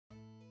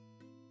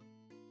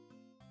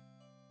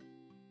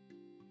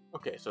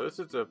Okay, so this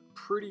is a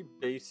pretty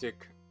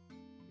basic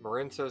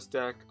Marincess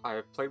deck. I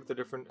have played with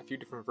a few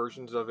different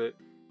versions of it,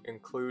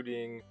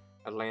 including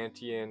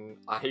Atlantean.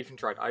 I even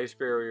tried Ice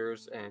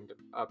Barriers and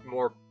a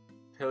more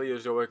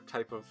Paleozoic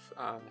type of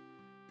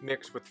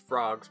mix with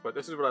frogs. But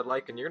this is what I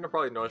like, and you're gonna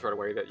probably notice right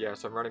away that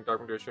yes, I'm running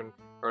Dark Magician,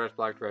 Red Ice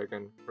Black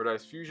Dragon, Red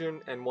Ice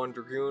Fusion, and one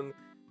Dragoon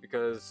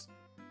because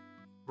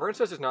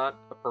Marincess is not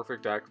a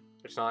perfect deck.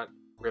 It's not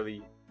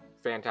really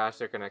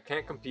fantastic, and it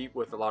can't compete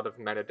with a lot of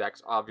meta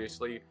decks,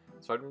 obviously.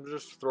 So I'm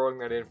just throwing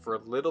that in for a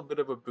little bit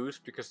of a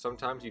boost because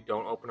sometimes you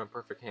don't open a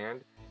perfect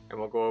hand, and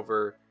we'll go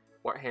over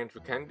what hands we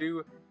can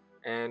do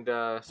and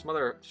some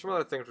other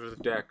things with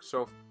the deck.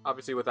 So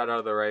obviously with that out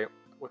of the way,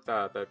 with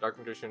the Dark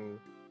Magician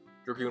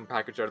Dragoon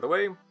package out of the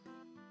way, I'm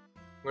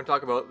going to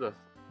talk about the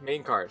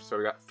main cards. So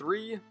we got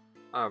three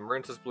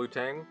Marincess Blue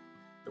Tang,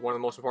 one of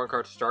the most important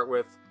cards to start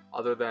with,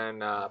 other than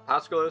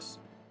Pascalis,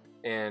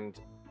 and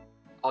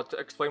I'll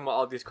explain what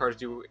all these cards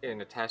do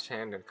in a test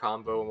hand and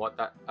combo and what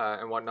that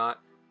and whatnot.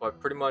 But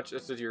pretty much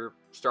this is your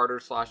starter /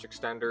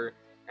 extender,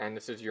 and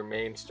this is your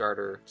main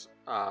starter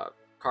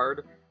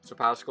card. So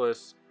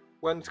Pascalis,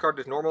 when this card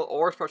is normal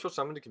or special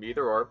summoned, it can be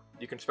either or.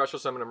 You can special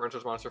summon a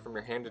Marincess monster from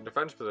your hand in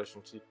defense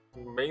position. So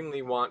you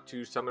mainly want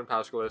to summon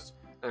Pascalis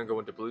and then go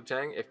into Blue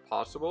Tang if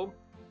possible.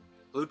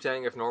 Blue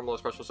Tang, if normal or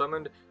special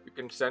summoned, you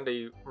can send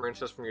a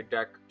Marincess from your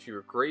deck to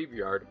your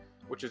graveyard,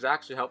 which is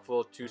actually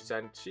helpful to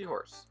send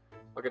Seahorse.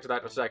 I'll get to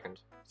that in a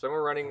second. So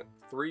we're running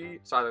 3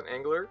 Silent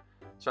Angler.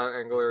 Silent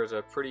Angler is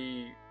a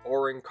pretty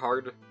boring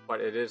card,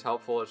 but it is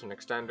helpful as an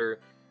extender.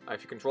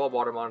 If you control a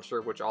water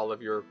monster, which all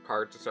of your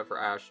cards except for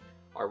Ash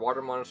are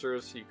water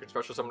monsters, you can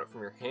special summon it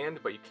from your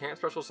hand, but you can't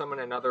special summon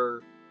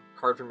another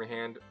card from your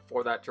hand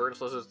for that turn.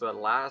 So this is the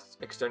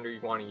last extender you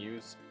want to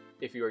use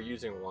if you are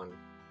using one.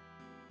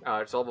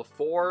 It's level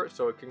 4,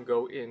 so it can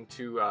go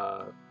into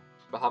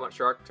Bahamut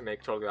Shark to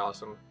make Totally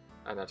Awesome,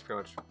 and that's pretty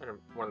much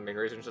one of the main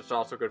reasons. It's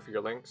also good for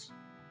your links.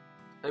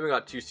 Then we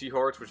got 2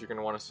 Seahorse, which you're going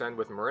to want to send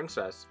with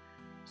Marincess.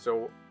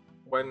 So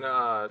when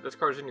this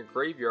card is in your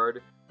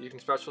graveyard, you can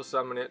special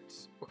summon it.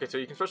 Okay, so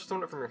you can special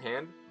summon it from your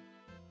hand,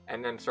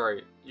 and then,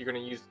 sorry, you're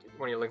going to use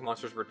one of your link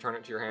monsters, return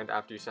it to your hand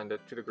after you send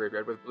it to the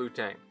graveyard with Blue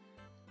Tang.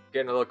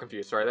 Getting a little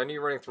confused. Sorry, then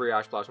you're running 3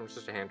 Ash Blossom, which is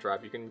just a hand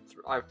trap. You can.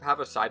 I have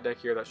a side deck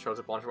here that shows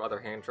a bunch of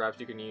other hand traps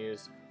you can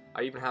use.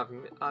 I even have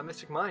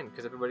Mystic Mind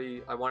because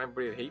I want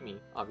everybody to hate me,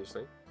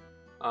 obviously.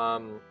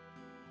 Then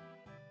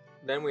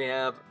we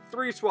have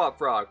 3 Swap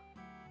Frog.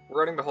 We're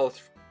running the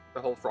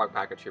whole frog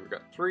package here. We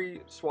got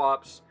 3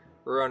 swaps.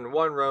 We're running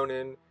 1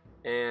 Ronin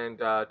and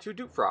 2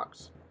 Dupe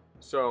Frogs.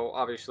 So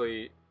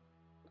obviously,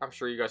 I'm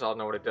sure you guys all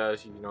know what it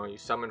does. You know, you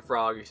summon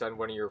frog, you send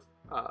one of your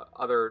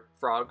other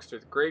frogs to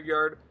the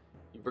graveyard.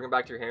 You bring it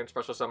back to your hand,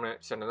 special summon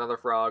it, send another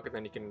frog, and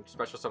then you can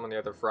special summon the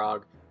other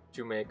frog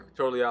to make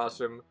Totally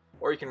Awesome.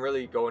 Or you can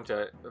really go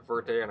into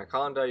Verte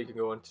Anaconda, you can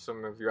go into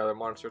some of your other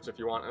monsters if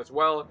you want as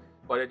well,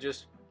 but it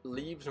just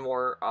leaves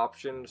more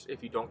options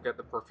if you don't get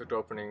the perfect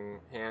opening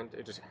hand.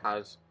 It just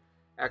has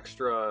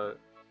extra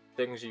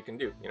things you can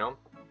do, you know?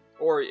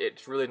 Or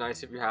it's really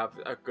nice if you have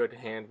a good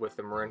hand with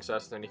the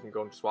Marincess, then you can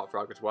go into Swap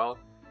Frog as well.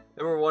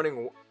 Then we're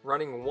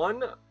running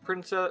 1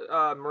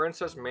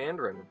 Marincess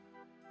Mandarin.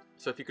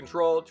 So if you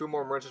control 2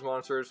 more Marincess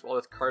monsters while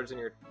this card's in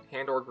your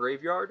hand or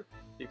graveyard,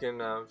 you can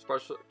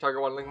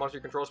target 1 link monster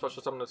you control,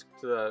 special summon this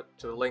to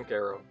the link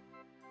arrow.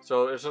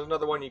 So there's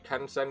another one you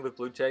can send with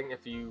Blue Tang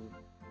if you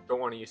don't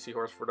want to use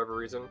Seahorse for whatever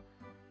reason.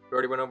 We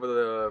already went over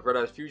the Red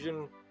Ice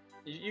Fusion.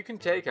 You can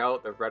take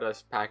out the Red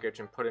Ice package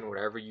and put in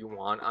whatever you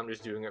want. I'm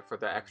just doing it for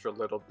the extra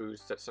little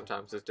boost that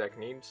sometimes this deck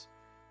needs.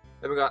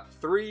 Then we got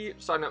 3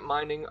 Silent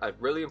Mining, a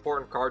really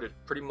important card. It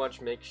pretty much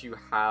makes you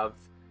have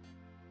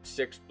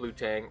 6 Blue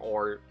Tang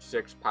or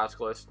 6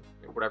 Pascalis,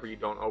 whatever you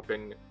don't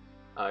open.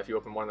 If you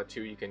open one of the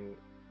 2, you can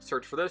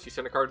search for this. You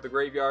send a card to the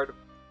graveyard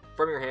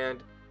from your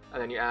hand,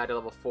 and then you add a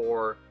level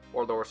 4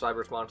 or lower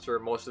Cyberse monster.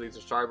 Most of these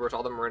are Cyberse.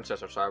 All the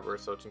Marincess are Cyberse,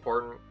 so it's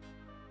important.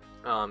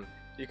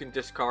 You can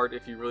discard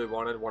if you really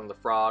wanted one of the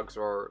frogs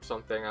or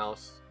something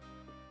else,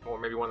 or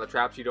maybe one of the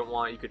traps you don't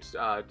want. You could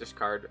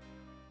discard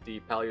the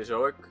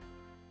Paleozoic.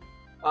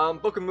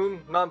 Book of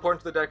Moon, not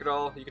important to the deck at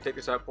all. You can take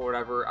this out for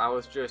whatever. I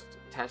was just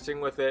testing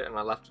with it, and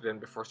I left it in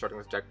before starting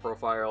this deck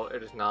profile.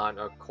 It is not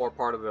a core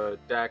part of the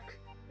deck.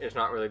 It's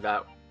not really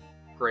that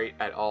great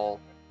at all.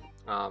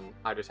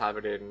 I just have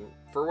it in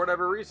for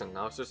whatever reason.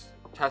 I was just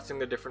testing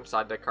the different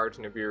side deck cards,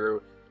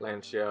 Nibiru,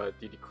 Lancia,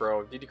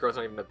 EDOPro. EDOPro's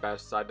not even the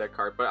best side deck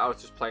card, but I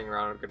was just playing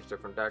around against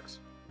different decks.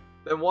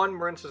 Then 1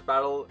 Marincess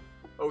Battle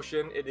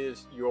Ocean. It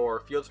is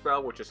your field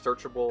spell, which is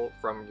searchable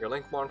from your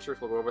link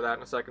monsters. We'll go over that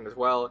in a second as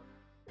well.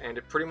 And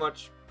it pretty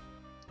much,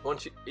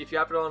 if you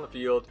have it on the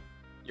field,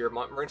 your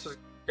Marincess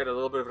get a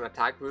little bit of an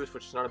attack boost,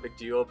 which is not a big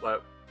deal,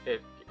 but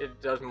it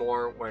does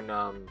more when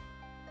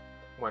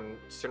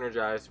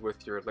synergized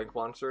with your link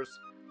monsters.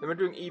 Then we're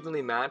doing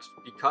Evenly Matched.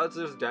 Because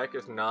this deck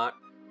is not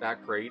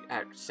that great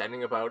at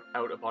sending out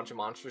a bunch of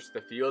monsters to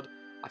the field,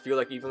 I feel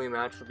like Evenly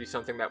Matched would be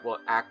something that will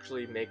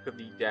actually make the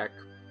deck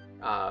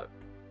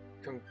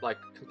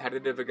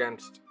competitive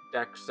against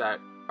decks that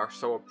are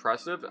so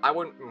oppressive. I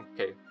wouldn't,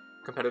 okay,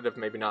 competitive,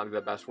 maybe not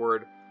the best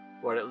word,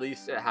 but at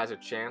least it has a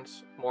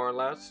chance, more or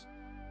less.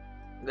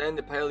 Then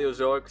the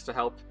Paleozoics to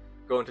help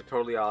go into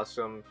Totally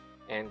Awesome,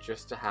 and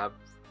just to have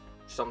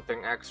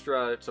something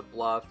extra. It's a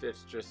bluff,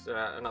 it's just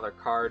another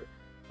card.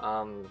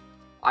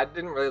 I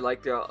didn't really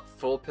like the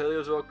full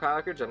Paleozoic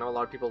package. I know a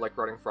lot of people like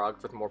running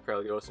frogs with more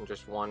Paleos than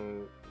just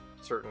one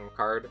certain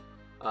card.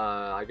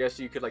 I guess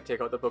you could like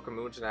take out the Book of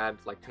Moons and add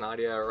like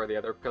Canadia or the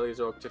other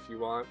Paleozoics if you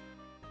want.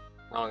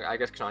 I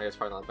guess Canadia is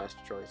probably not the best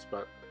choice,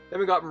 but then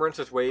we got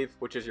Marincess Wave,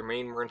 which is your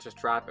main Marincess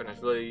trap, and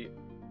it's really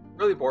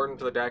important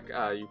to the deck.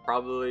 You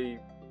probably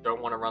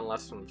don't want to run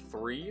less than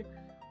 3,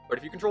 but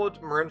if you control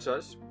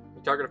Marincess,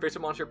 you target a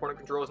face-up monster your opponent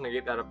controls,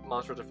 negate that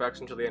monster's effects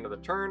until the end of the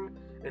turn,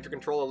 and if you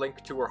control a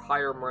link 2 or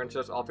higher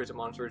Marincess, all face-up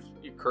monsters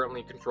you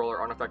currently control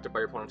are unaffected by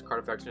your opponent's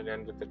card effects at the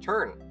end of the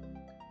turn.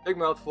 Big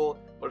mouthful,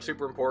 but it's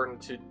super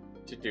important to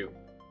do.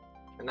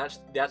 And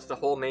that's the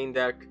whole main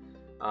deck.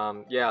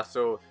 Yeah,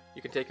 so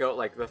you can take out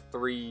like the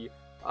 3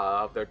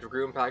 of the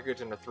Dragoon package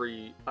and the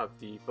 3 of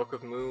the Book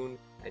of Moon,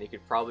 and you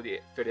could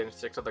probably fit in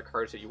 6 other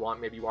cards that you want.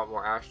 Maybe you want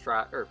more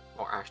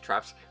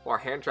more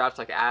hand traps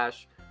like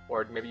Ash,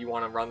 or maybe you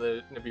want to run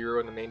the Nibiru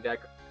in the main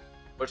deck.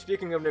 But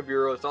speaking of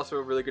Nibiru, it's also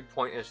a really good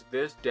point is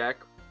this deck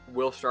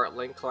will start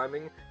link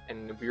climbing,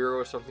 and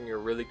Nibiru is something you're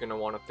really going to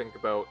want to think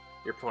about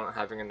your opponent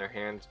having in their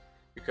hand,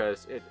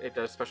 because it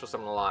does special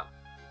summon a lot.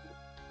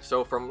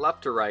 So from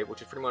left to right,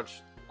 which is pretty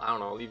much, I don't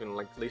know, even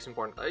like least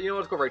important,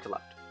 let's go right to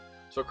left.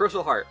 So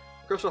Crystal Heart.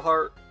 Crystal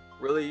Heart,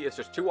 really, it's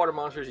just 2 water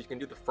monsters. You can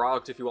do the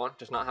frogs if you want,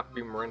 does not have to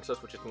be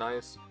Marincess, which is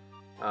nice.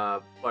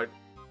 But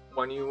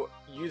when you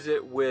use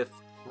it with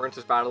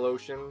Marincess Battle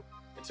Ocean,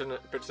 if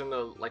it's in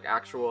the like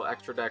actual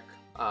extra deck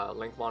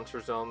Link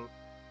Monster Zone,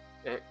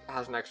 it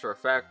has an extra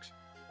effect.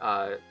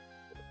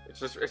 It's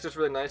just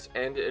really nice,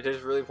 and it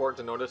is really important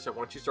to notice that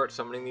once you start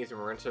summoning these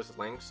Marincess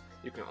links,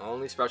 you can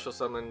only special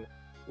summon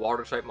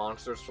water type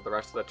monsters for the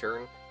rest of the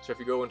turn. So if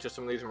you go into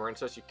some of these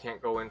Marincess, you can't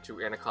go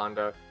into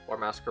Anaconda or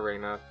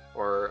Masquerena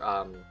or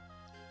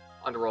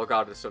Underworld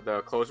Goddess of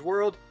the Closed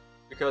World,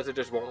 because it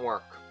just won't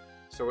work.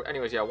 So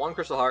anyways, yeah, 1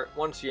 Crystal Heart,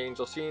 1 Sea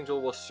Angel. Sea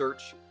Angel will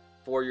search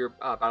for your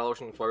Battle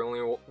Ocean, so I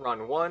only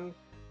run 1.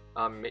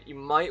 You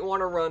might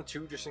want to run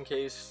 2 just in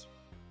case.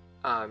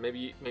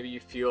 Maybe you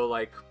feel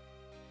like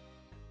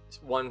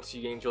 1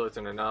 Sea Angel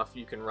isn't enough.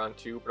 You can run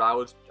 2,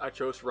 but I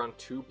chose to run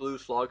 2 Blue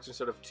Slugs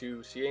instead of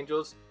 2 Sea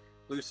Angels.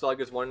 Blue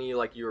Slug is one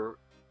you're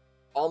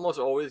almost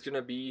always going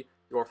to be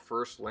your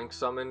first link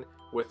summon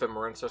with a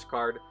Marincess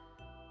card.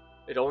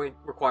 It only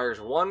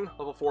requires 1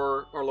 level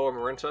 4 or lower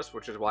Marincess,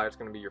 which is why it's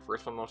going to be your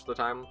first one most of the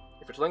time.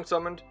 If it's link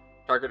summoned,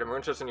 target a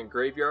Marincess in your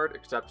graveyard,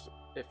 except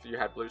if you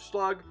had Blue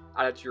Slug,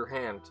 add it to your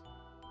hand.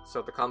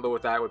 So the combo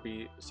with that would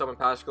be summon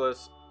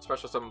Pascalis,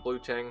 special summon Blue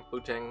Tang,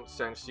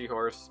 send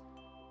Seahorse,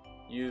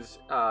 use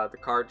the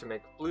card to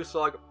make Blue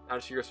Slug,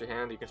 add Seahorse to your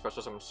hand, you can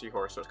special summon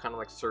Seahorse, so it's kind of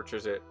like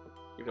searches it,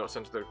 even though it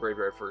sends it to the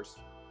graveyard first.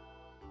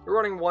 We're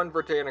running 1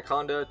 Verte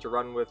Anaconda to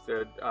run with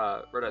the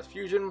Red Eyes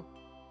Fusion.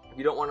 If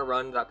you don't want to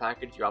run that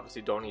package, you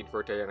obviously don't need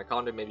Verte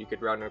Anaconda. Maybe you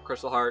could run a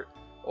Crystal Heart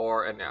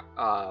or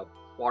a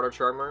Water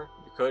Charmer.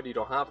 You could, you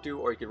don't have to,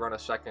 or you could run a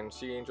second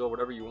Sea Angel,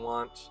 whatever you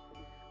want.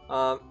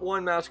 1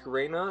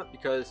 Masquerena,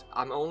 because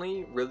I'm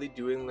only really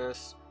doing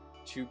this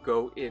to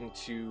go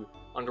into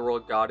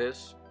Underworld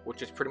Goddess,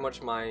 which is pretty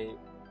much my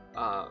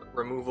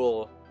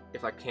removal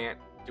if I can't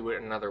do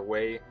it another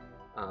way.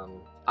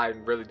 I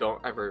really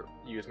don't ever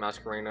use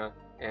Masquerena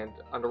and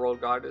Underworld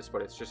Goddess,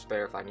 but it's just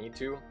there if I need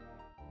to.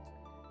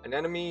 An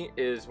enemy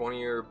is one of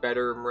your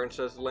better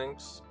Marincess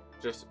links.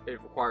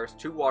 It requires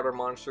 2 water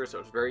monsters, so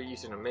it's very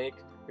easy to make.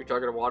 You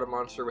target a water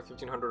monster with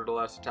 1500 or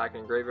less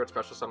attacking in graveyard,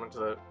 special summon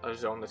to a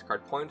zone this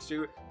card points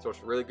to, so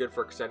it's really good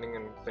for extending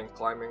and link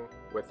climbing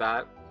with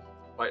that.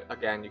 But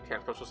again, you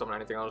can't special summon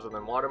anything other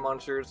than water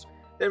monsters.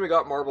 Then we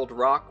got Marbled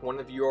Rock, one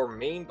of your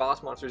main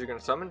boss monsters you're going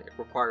to summon. It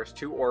requires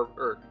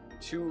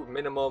 2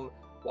 minimum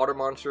water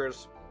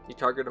monsters. You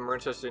target a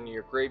Marincess in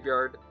your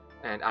graveyard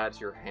and add it to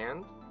your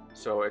hand,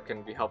 so it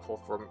can be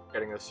helpful for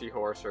getting a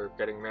Seahorse or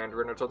getting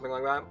Mandarin or something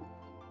like that.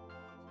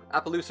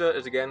 Appaloosa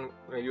is again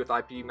maybe with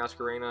IP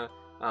Masquerena.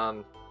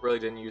 Really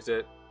didn't use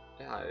it.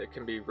 It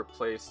can be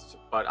replaced,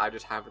 but I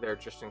just have it there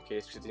just in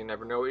case, because you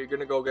never know what you're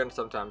gonna go against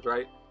sometimes,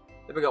 right?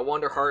 Then we got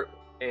Wonder Heart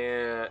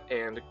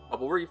and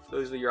Bubble Reef.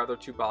 Those are your other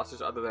 2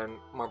 bosses other than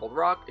Marbled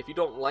Rock. If you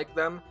don't like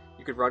them,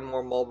 you could run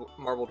more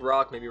Marbled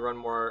Rock, maybe run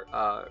more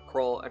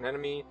Kroll and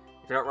Enemy.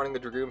 If you're not running the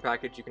Dragoon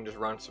package, you can just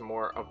run some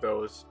more of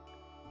those,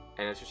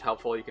 and it's just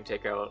helpful. You can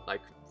take out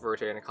like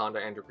Verte Anaconda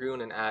and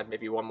Dragoon and add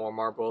maybe 1 more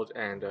Marbled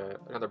and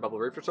another Bubble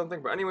Reef or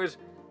something. But anyways,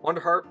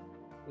 Wonder Heart,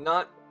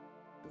 not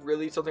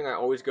really something I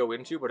always go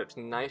into, but it's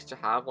nice to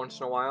have once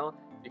in a while,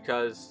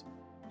 because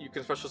you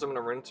can special summon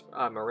a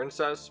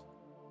Marincess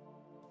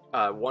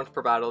once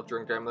per battle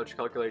during damage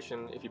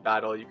calculation. If you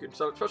battle, you can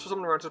special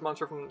summon a Marincess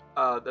monster from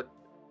that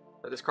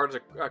this card is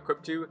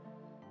equipped to.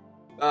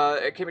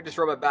 It can be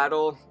destroyed by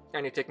battle,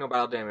 and you take no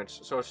battle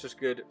damage, so it's just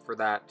good for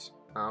that.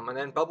 And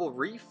then Bubble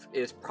Reef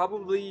is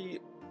probably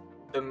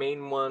the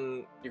main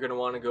one you're going to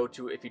want to go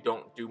to if you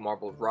don't do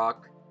Marbled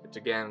Rock. It's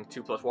again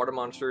 2+ water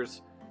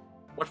monsters.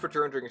 Once per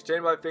turn during a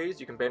standby phase,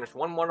 you can banish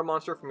 1 water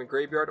monster from your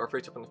graveyard or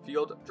face up on the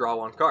field, draw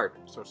 1 card.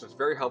 So it's just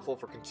very helpful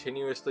for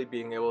continuously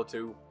being able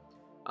to,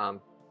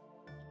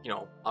 you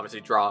know,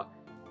 obviously draw.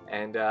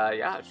 And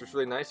yeah, it's just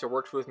really nice. It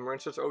works with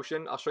Marincess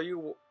Ocean. I'll show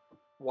you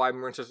why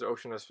Marincess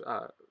Ocean is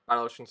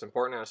Battle Ocean is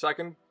important in a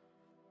second.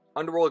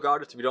 Underworld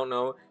Goddess, if you don't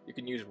know, you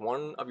can use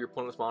one of your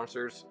opponent's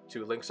monsters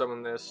to link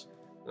summon this.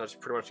 And that's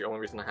pretty much the only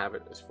reason I have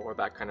it, is for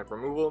that kind of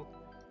removal.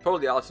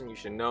 Totally awesome, you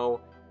should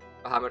know.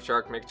 Bahamut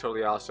Shark makes it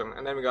totally awesome.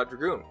 And then we got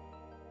Dragoon.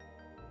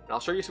 And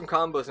I'll show you some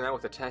combos now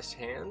with a test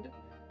hand,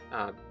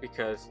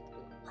 because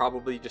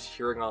probably just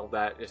hearing all of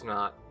that is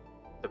not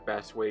the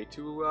best way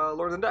to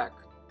lure the deck.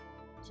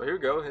 So here we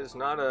go. It's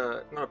not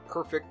a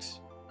perfect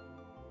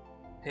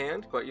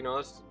hand, but you know,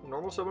 it's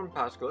normal summon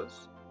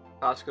Pascalis.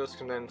 Pascalis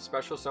can then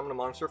special summon a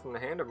monster from the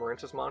hand of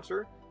Marincess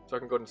monster. So I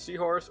can go into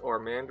Seahorse or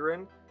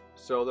Mandarin.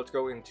 So let's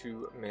go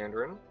into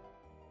Mandarin.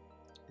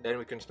 Then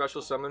we can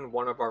special summon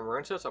one of our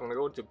Marincess. I'm going to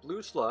go into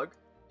Blue Slug,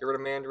 get rid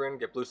of Mandarin,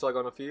 get Blue Slug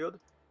on the field,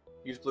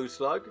 use Blue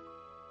Slug.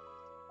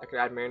 I can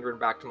add Mandarin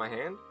back to my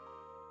hand.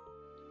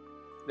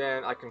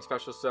 Then I can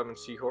special summon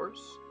Seahorse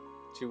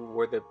to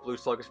where the Blue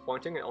Slug is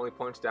pointing. It only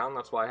points down,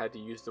 that's why I had to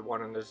use the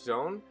one in this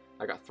zone.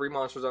 I got 3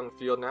 monsters on the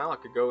field now. I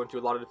could go into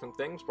a lot of different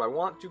things, but I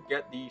want to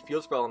get the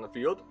field spell on the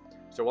field.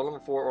 So 1 level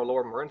 4 or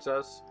lower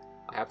Marincess.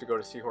 I have to go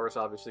to Seahorse,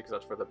 obviously, because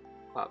that's for the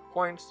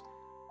points.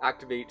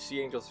 Activate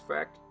Sea Angel's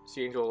effect.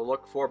 Sea Angel will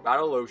look for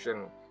Battle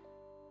Ocean.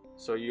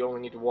 So you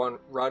only need to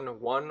run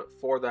 1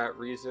 for that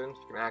reason.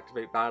 You can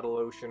activate Battle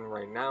Ocean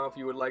right now if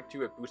you would like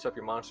to. It boosts up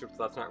your monster, but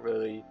that's not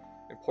really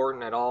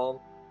important at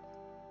all.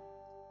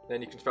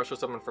 Then you can special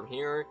summon from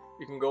here.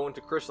 You can go into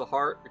Crystal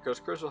Heart, because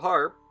Crystal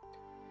Heart,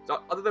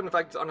 other than the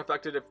fact it's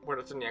unaffected when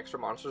it's in the extra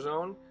monster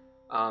zone,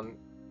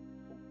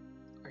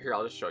 here,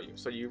 I'll just show you.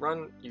 So you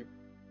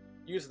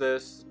use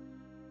this.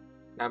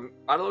 Now,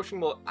 Battle Ocean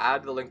will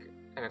add the link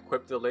and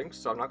equip the links,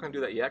 so I'm not going to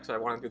do that yet, because I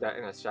want to do that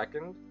in a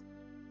second.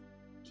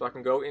 So I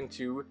can go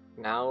into,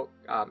 now,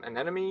 an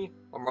enemy,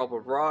 a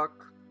Marbled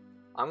Rock.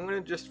 I'm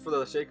going to, just for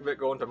the sake of it,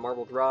 go into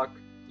Marbled Rock,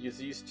 use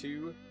these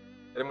 2.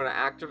 Then I'm going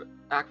to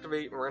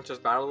activate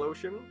Marincess Battle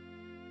Ocean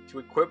to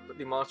equip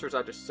the monsters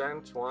I just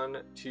sent, 1,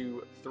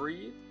 2,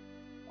 3,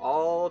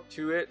 all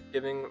to it,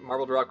 giving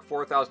Marbled Rock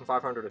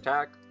 4,500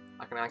 attack.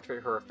 I can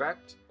activate her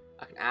effect.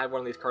 I can add one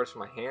of these cards to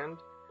my hand.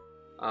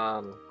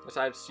 Let's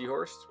add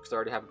Seahorse, because I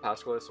already have a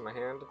Pascalis in my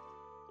hand.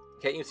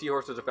 Can't use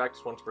Seahorse's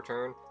effects once per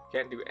turn.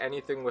 Can't do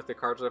anything with the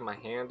cards in my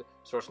hand,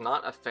 so it's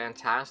not a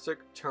fantastic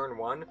turn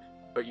 1,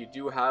 but you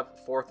do have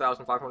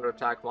 4,500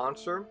 attack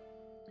monster.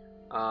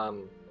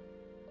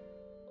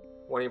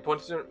 When the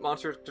opponent's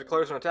monster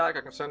declares an attack,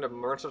 I can send a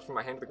Marincess from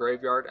my hand to the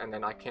graveyard, and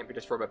then I can't be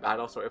destroyed by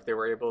battle, so if they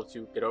were able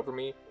to get over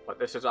me. But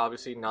this is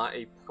obviously not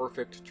a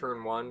perfect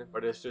turn 1,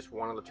 but it's just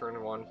one of the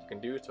turn 1 you can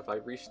do, so if I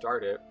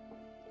restart it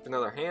with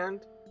another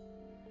hand.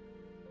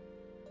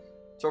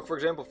 So for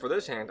example, for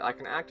this hand, I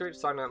can activate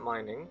Silent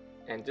Mining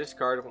and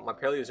discard my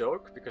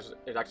Paleozoic, because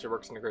it actually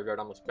works in the graveyard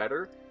almost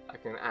better. I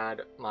can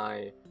add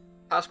my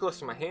Pascalis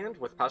to my hand.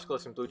 With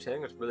Pascalis and Blue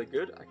Tang, it's really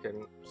good. I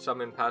can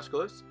summon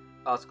Pascalis.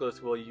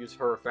 Pascalis will use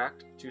her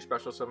effect to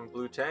special summon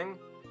Blue Tang.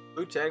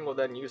 Blue Tang will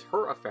then use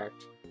her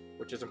effect,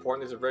 which is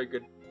important. This is a very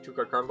good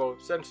 2-card combo.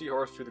 Send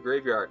Seahorse to the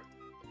graveyard.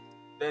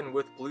 Then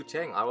with Blue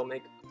Tang, I will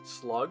make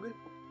Slug.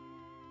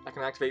 I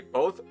can activate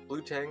both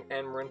Blue Tang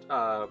and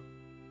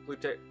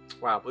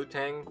Blue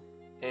Tang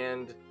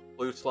and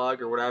Blue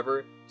Slug or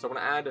whatever. So I'm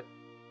going to add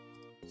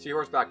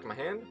Seahorse back to my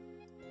hand.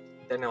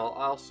 Then I'll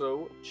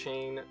also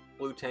chain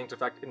Blue Tang's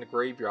effect in the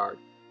graveyard.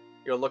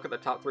 You'll look at the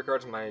top 3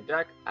 cards in my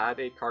deck, add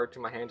a card to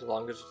my hand as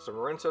long as it's a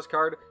Marincess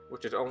card,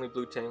 which is only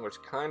Blue Tang,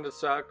 which kind of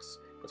sucks.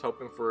 I was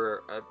hoping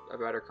for a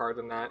better card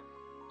than that.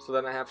 So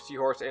then I have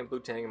Seahorse and Blue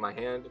Tang in my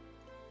hand.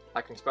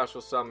 I can special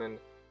summon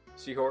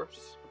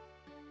Seahorse.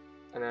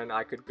 And then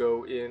I could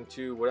go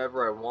into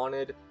whatever I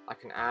wanted. I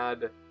can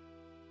add,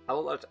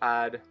 let's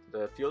add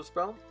the field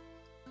spell.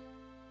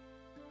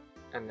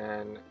 And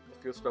then the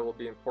field spell will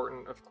be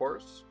important, of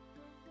course.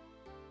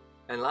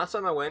 And last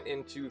time I went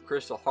into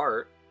Crystal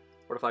Heart,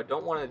 but if I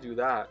don't want to do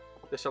that,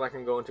 this time I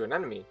can go into an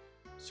enemy.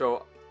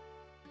 So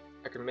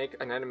I can make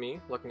an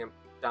enemy looking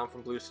down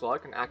from Blue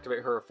Slug and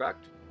activate her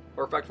effect.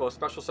 Her effect will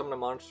special summon a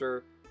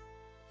monster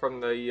from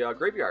the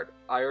graveyard.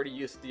 I already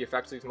used the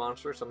effects of these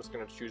monsters, so I'm just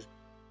going to choose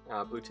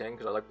Blue Tang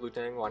because I like Blue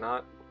Tang, why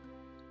not?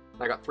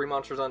 I got 3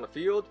 monsters on the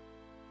field.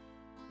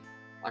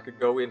 I could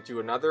go into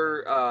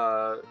another,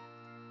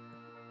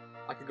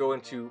 I could go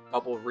into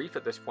Bubble Reef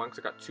at this point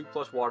because I got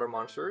 2+ water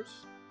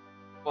monsters.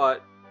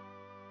 But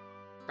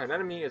an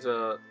enemy is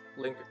a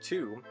link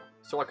 2,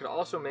 so I could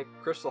also make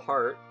Crystal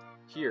Heart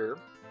here,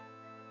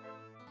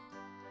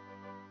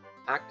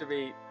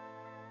 activate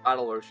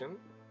Battle Ocean,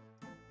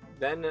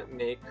 then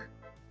make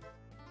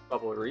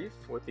Bubble Reef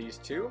with these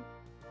 2.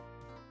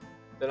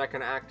 Then I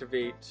can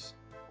activate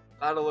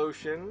Battle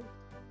Ocean,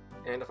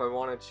 and if I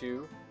wanted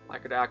to, I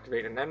could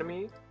activate an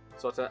enemy.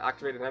 So let's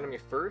activate an enemy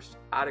first,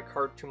 add a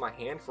card to my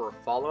hand for a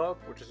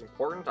follow-up, which is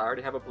important. I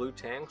already have a Blue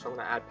Tang, so I'm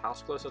going to add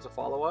Pascalis as a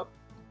follow-up.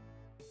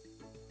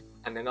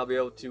 and then I'll be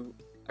able to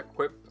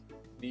equip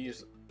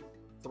these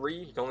 3,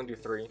 you can only do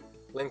 3,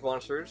 link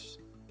monsters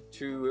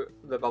to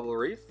the Bubble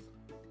Reef.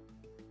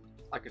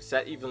 I could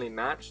set Evenly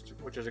Matched,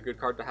 which is a good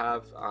card to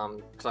have,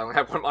 because I only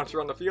have 1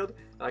 monster on the field,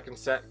 and I can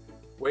set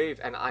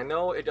Wave, and I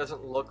know it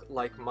doesn't look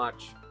like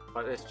much,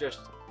 but it's just,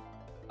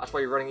 that's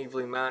why you're running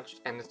Evenly Matched,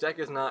 and this deck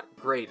is not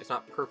great, it's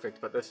not perfect,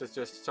 but this is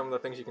just some of the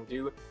things you can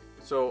do.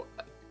 So,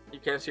 you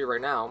can't see it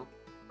right now,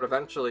 but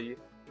eventually,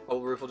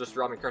 Bubble Reef will just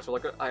draw me cards. So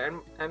look at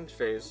end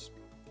phase,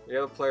 the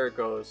other player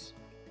goes,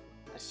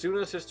 as soon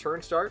as his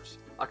turn starts,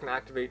 I can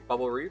activate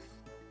Bubble Reef,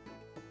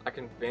 I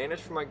can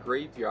banish from my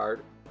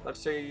graveyard, let's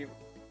say,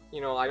 you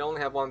know, I only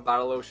have 1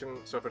 Battle Ocean,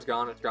 so if it's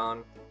gone, it's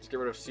gone. Just get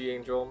rid of Sea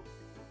Angel.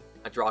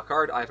 I draw a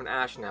card, I have an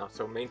Ash now.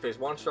 So main phase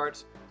 1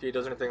 starts, if he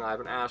does anything, I have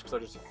an Ash, because I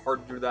just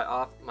hard to do that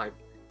off. My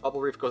Bubble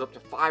Reef goes up to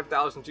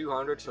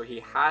 5,200, so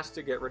he has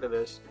to get rid of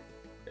this.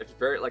 It's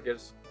very, like,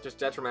 it's just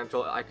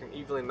detrimental. I can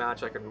evenly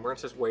match, I can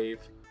Marincess Wave.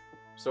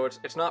 So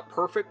it's not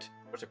perfect,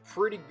 but it's a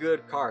pretty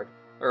good card,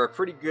 or a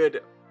pretty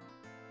good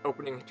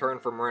opening turn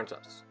for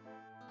Marincess.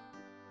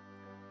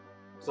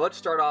 So let's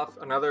start off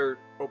another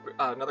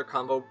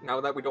combo.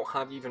 Now that we don't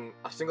have even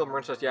a single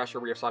Marincess, yeah,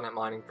 sure, we have Silent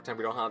Mining. Pretend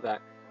we don't have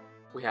that.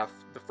 We have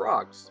the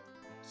frogs.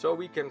 So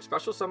we can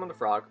special summon the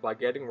frog by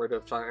getting rid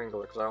of Silent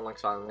Angler, because I don't like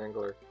Silent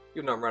Angler,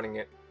 even though I'm running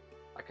it.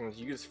 I can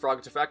use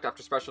Frog's effect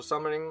after special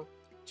summoning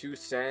to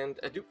send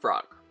a Dupe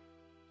Frog.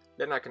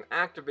 Then I can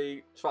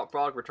activate Swap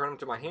Frog, return him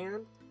to my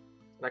hand,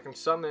 and I can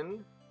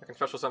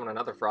special summon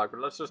another frog,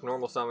 but let's just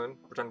normal summon,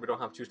 pretend we don't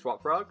have 2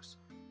 Swap Frogs,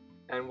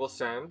 and we'll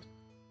send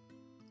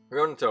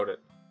Rodent Toad to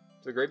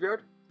the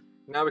graveyard.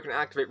 Now we can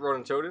activate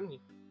Rodent Toad. You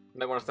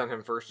might want to send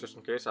him first, just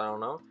in case, I don't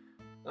know.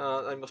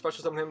 And we'll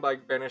special summon him by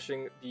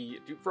banishing the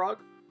Dupe Frog.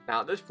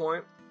 Now at this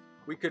point,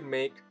 we could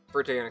make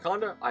Verte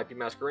Anaconda, IP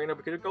Masquerena.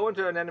 We could go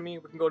into an enemy,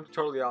 we can go into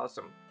Totally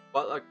Awesome.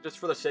 But like, just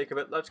for the sake of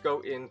it, let's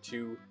go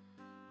into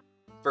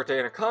Verte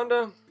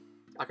Anaconda.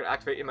 I could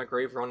activate in my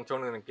grave Rodent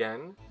Toad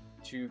again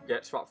to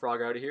get Swap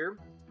Frog out of here.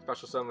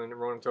 Special summon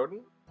Rodent Toad.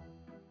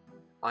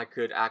 I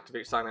could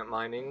activate Silent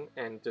Mining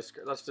and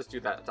discard. Let's just do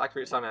that. Let's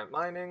activate Silent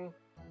Mining.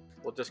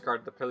 We'll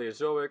discard the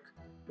Paleozoic.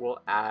 We'll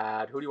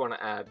add. Who do you want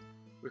to add?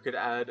 We could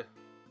add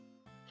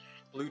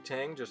Blue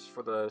Tang just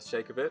for the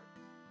sake of it.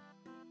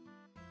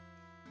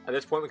 At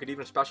this point, we could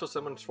even special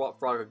summon Swap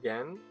Frog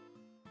again.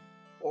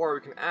 Or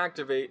we can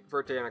activate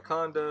Verte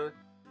Anaconda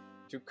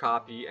to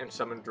copy and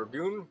summon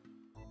Dragoon.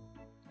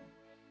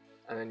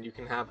 And then you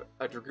can have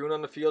a Dragoon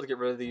on the field to get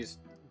rid of these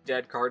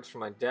dead cards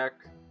from my deck.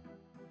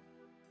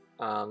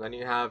 Then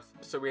you have,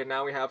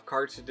 now we have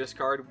cards to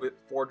discard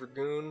for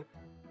Dragoon.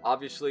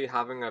 Obviously,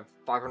 having a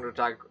 500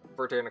 attack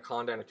Verte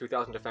Anaconda and a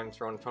 2000 defense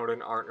Rodent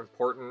Toad aren't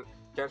important.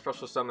 Can't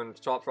special summon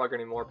Swap Frog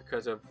anymore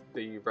because of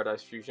the Red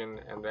Eyes Fusion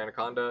and the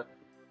Anaconda.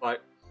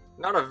 But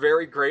not a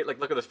very great, like,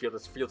 look at this field.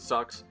 This field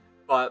sucks.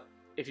 But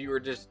if you were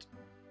just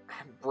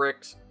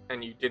bricked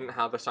and you didn't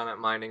have the Silent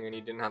Mining and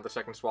you didn't have the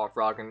second Swap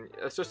Frog, and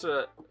it's just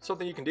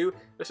something you can do.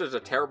 This is a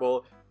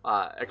terrible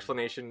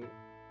explanation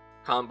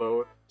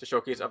combo to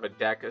showcase of a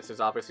deck. This is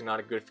obviously not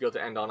a good field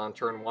to end on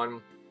turn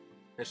 1.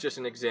 It's just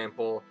an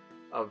example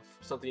of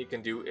something you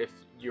can do if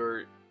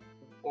you're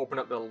open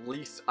up the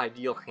least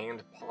ideal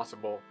hand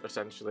possible,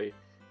 essentially.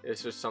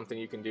 It's just something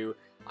you can do.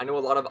 I know a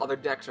lot of other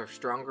decks are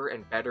stronger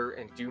and better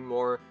and do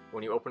more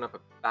when you open up a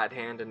bad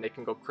hand, and they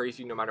can go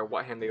crazy no matter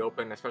what hand they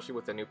open, especially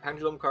with the new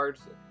Pendulum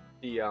cards.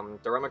 The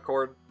Dilemma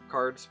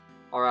cards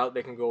are out.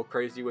 They can go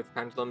crazy with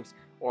Pendulums,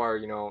 or,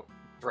 you know,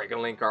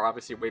 Dragon Link are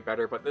obviously way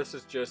better, but this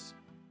is just,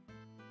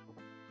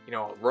 you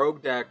know, a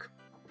rogue deck.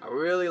 I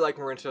really like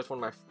Marincess, one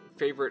of my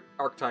favorite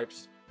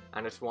archetypes,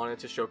 and I just wanted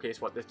to showcase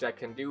what this deck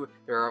can do.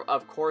 There are,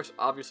 of course,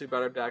 obviously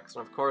better decks,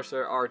 and of course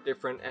there are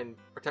different and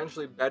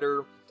potentially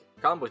better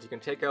combos. You can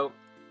take out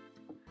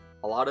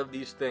a lot of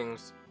these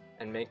things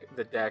and make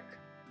the deck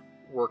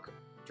work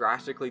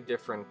drastically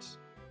different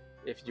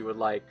if you would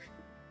like.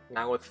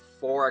 Now with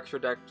 4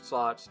 extra deck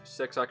slots,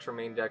 6 extra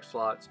main deck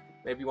slots,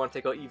 maybe you want to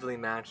take out Evenly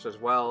Matched as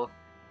well.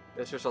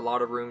 There's just a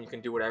lot of room. You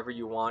can do whatever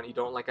you want. You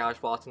don't like Ash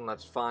Blossom,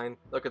 that's fine.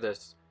 Look at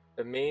this.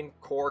 The main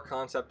core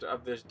concept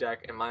of this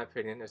deck, in my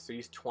opinion, is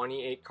these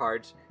 28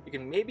 cards. You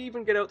can maybe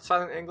even get out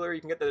Silent Angler.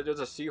 You can get there's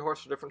a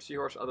Seahorse, a different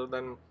Seahorse other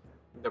than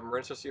the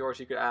Marincess Seahorse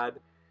you could add.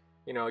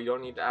 You know, you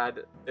don't need to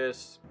add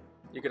this.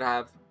 You could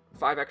have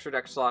 5 extra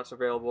deck slots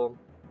available,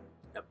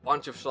 a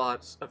bunch of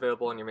slots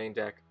available in your main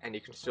deck, and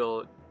you can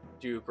still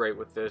do great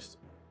with this.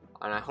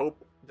 And I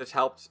hope this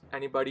helps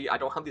anybody. I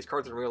don't have these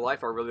cards in real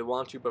life. I really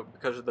want to, but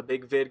because of the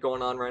big vid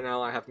going on right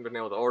now, I haven't been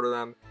able to order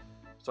them.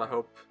 So I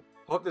hope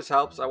this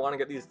helps. I want to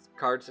get these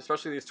cards,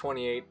 especially these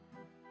 28,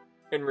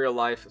 in real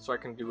life, so I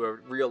can do a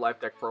real life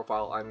deck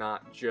profile and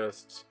not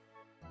just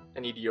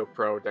an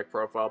EDOPro deck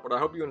profile. But I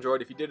hope you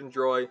enjoyed. If you did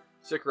enjoy,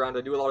 stick around.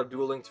 I do a lot of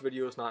Duel Links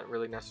videos, not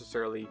really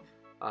necessarily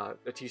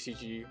the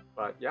TCG,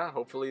 but yeah,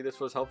 hopefully this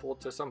was helpful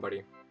to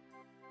somebody.